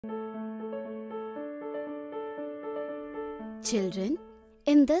Children,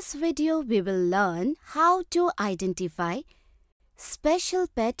 in this video we will learn how to identify special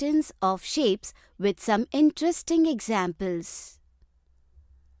patterns of shapes with some interesting examples.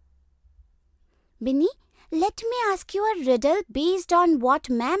 Binny, let me ask you a riddle based on what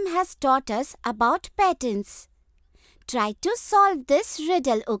ma'am has taught us about patterns. Try to solve this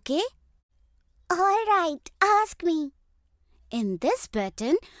riddle, okay? All right, ask me. In this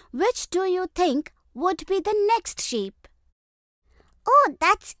pattern, which do you think would be the next shape? Oh,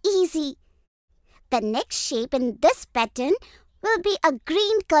 that's easy. The next shape in this pattern will be a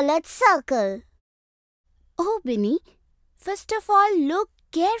green-colored circle. Oh, Binny, first of all, look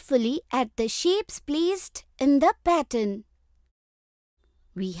carefully at the shapes placed in the pattern.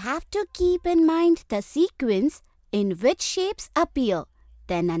 We have to keep in mind the sequence in which shapes appear,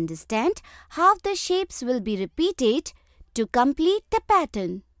 then understand how the shapes will be repeated to complete the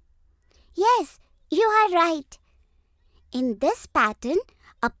pattern. Yes, you are right. In this pattern,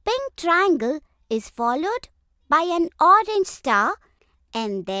 a pink triangle is followed by an orange star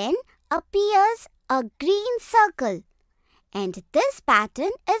and then appears a green circle. And this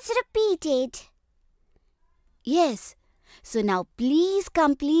pattern is repeated. Yes, so now please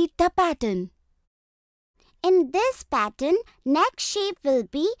complete the pattern. In this pattern, next shape will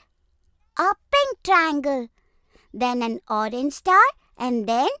be a pink triangle, then an orange star and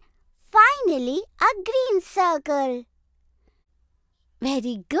then finally a green circle.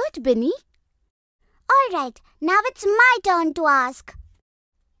 Very good, Binny. Alright, now it's my turn to ask.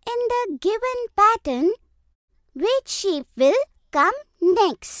 In the given pattern, which shape will come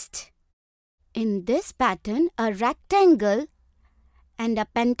next? In this pattern, a rectangle and a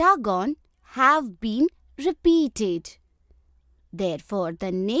pentagon have been repeated. Therefore,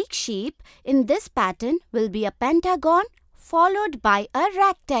 the next shape in this pattern will be a pentagon followed by a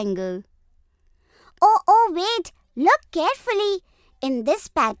rectangle. Oh, wait. Look carefully. In this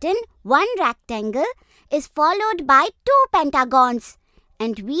pattern, one rectangle is followed by two pentagons.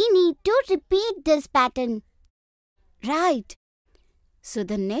 And we need to repeat this pattern. Right. So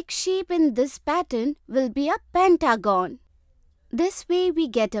the next shape in this pattern will be a pentagon. This way we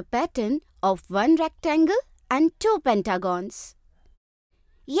get a pattern of one rectangle and two pentagons.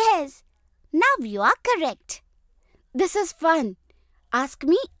 Yes, now you are correct. This is fun. Ask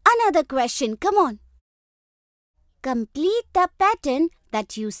me another question. Come on. Complete the pattern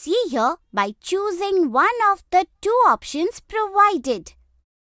that you see here by choosing one of the two options provided.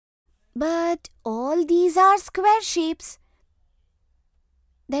 But all these are square shapes.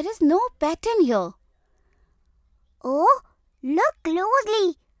 There is no pattern here. Oh, look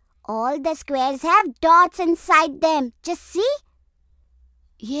closely. All the squares have dots inside them. Just see?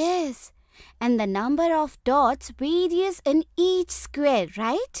 Yes, and the number of dots varies in each square,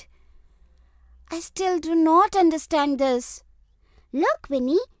 right? I still do not understand this. Look,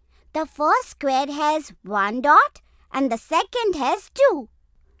 Winnie, the first square has one dot and the second has two.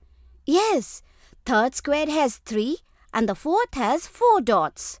 Yes, third square has 3 and the fourth has 4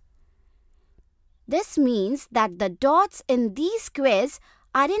 dots. This means that the dots in these squares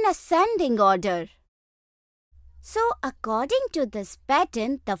are in ascending order. So, according to this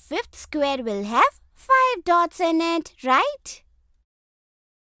pattern, the fifth square will have 5 dots in it, right?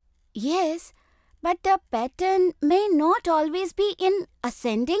 Yes, but the pattern may not always be in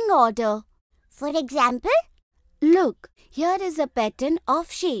ascending order. For example, look, here is a pattern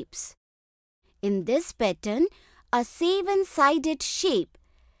of shapes. In this pattern, a 7-sided shape,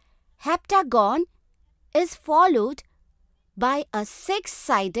 heptagon, is followed by a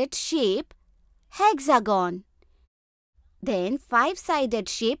 6-sided shape, hexagon. Then 5-sided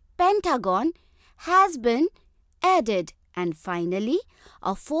shape, pentagon, has been added. And finally,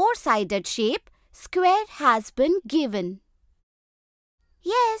 a 4-sided shape, square, has been given.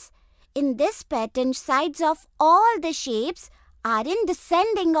 Yes, in this pattern, sides of all the shapes are in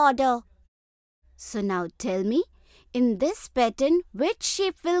descending order. So now tell me, in this pattern, which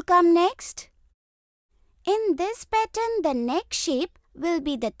shape will come next? In this pattern, the next shape will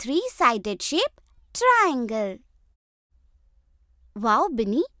be the 3-sided shape, triangle. Wow,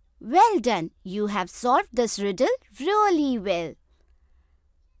 Binny, well done. You have solved this riddle really well.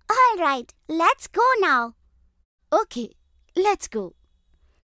 All right, let's go now. Okay, let's go.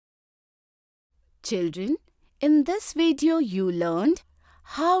 Children, in this video you learned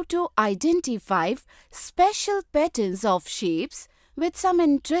how to identify special patterns of shapes with some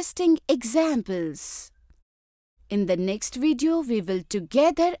interesting examples. In the next video, we will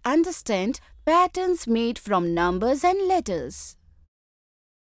together understand patterns made from numbers and letters.